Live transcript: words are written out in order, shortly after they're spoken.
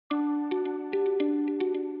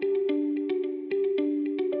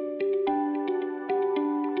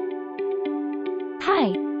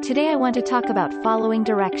Today I want to talk about following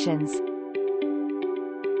directions.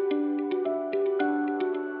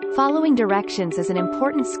 Following directions is an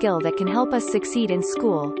important skill that can help us succeed in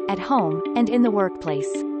school, at home, and in the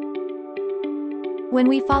workplace. When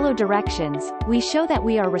we follow directions, we show that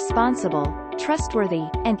we are responsible, trustworthy,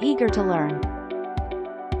 and eager to learn.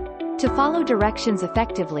 To follow directions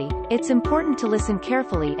effectively, it's important to listen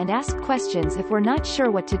carefully and ask questions if we're not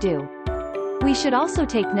sure what to do. We should also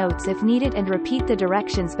take notes if needed and repeat the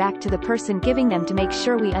directions back to the person giving them to make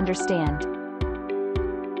sure we understand.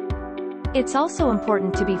 It's also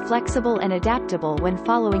important to be flexible and adaptable when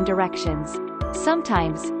following directions.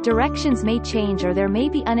 Sometimes, directions may change or there may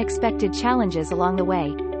be unexpected challenges along the way.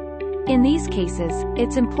 In these cases,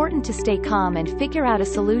 it's important to stay calm and figure out a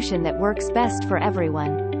solution that works best for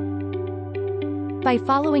everyone. By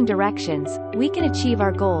following directions, we can achieve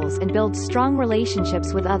our goals and build strong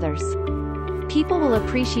relationships with others. People will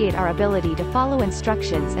appreciate our ability to follow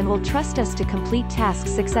instructions and will trust us to complete tasks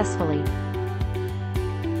successfully.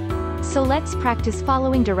 So let's practice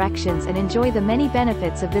following directions and enjoy the many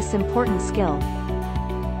benefits of this important skill.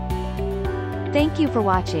 Thank you for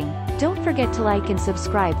watching. Don't forget to like and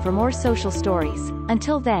subscribe for more social stories.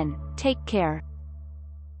 Until then, take care.